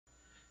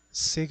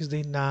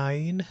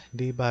69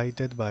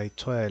 divided by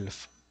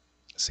 12.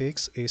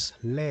 6 is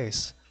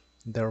less,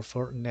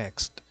 therefore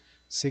next.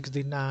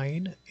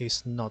 69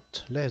 is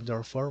not less,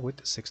 therefore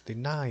with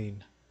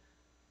 69.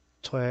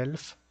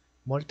 12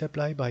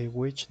 multiplied by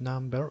which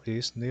number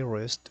is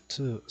nearest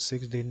to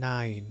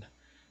 69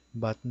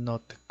 but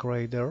not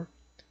greater.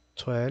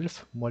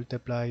 12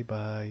 multiplied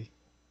by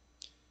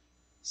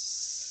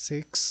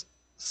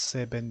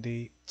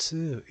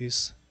 672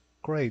 is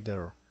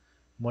greater.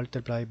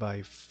 Multiplied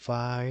by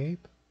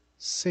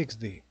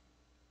 560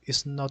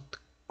 is not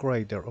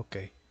greater.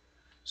 Okay,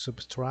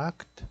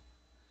 subtract.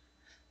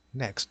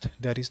 Next,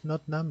 there is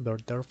not number,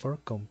 therefore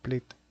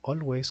complete.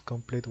 Always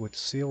complete with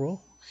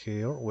 0,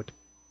 here with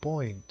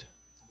point.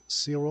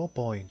 0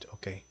 point.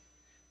 Okay,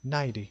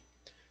 90.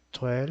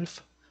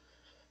 12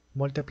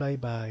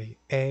 multiplied by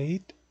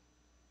 8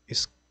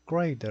 is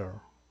greater.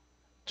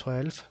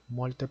 12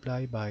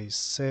 multiplied by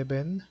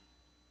 7,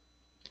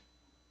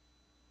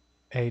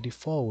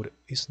 84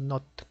 is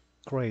not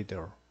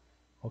greater.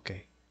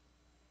 Okay,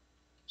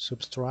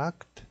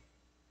 subtract,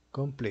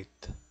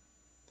 complete.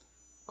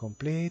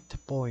 Complete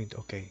point.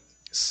 Okay,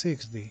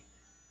 60.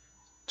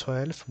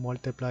 12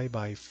 multiplied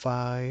by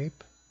 5,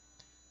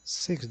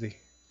 60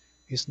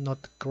 is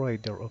not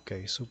greater.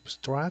 Okay,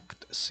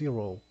 subtract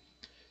 0.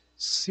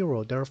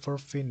 0 therefore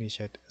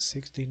finish at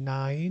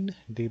 69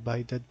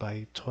 divided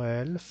by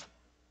 12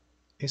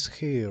 is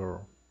here.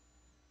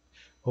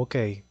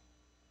 Okay,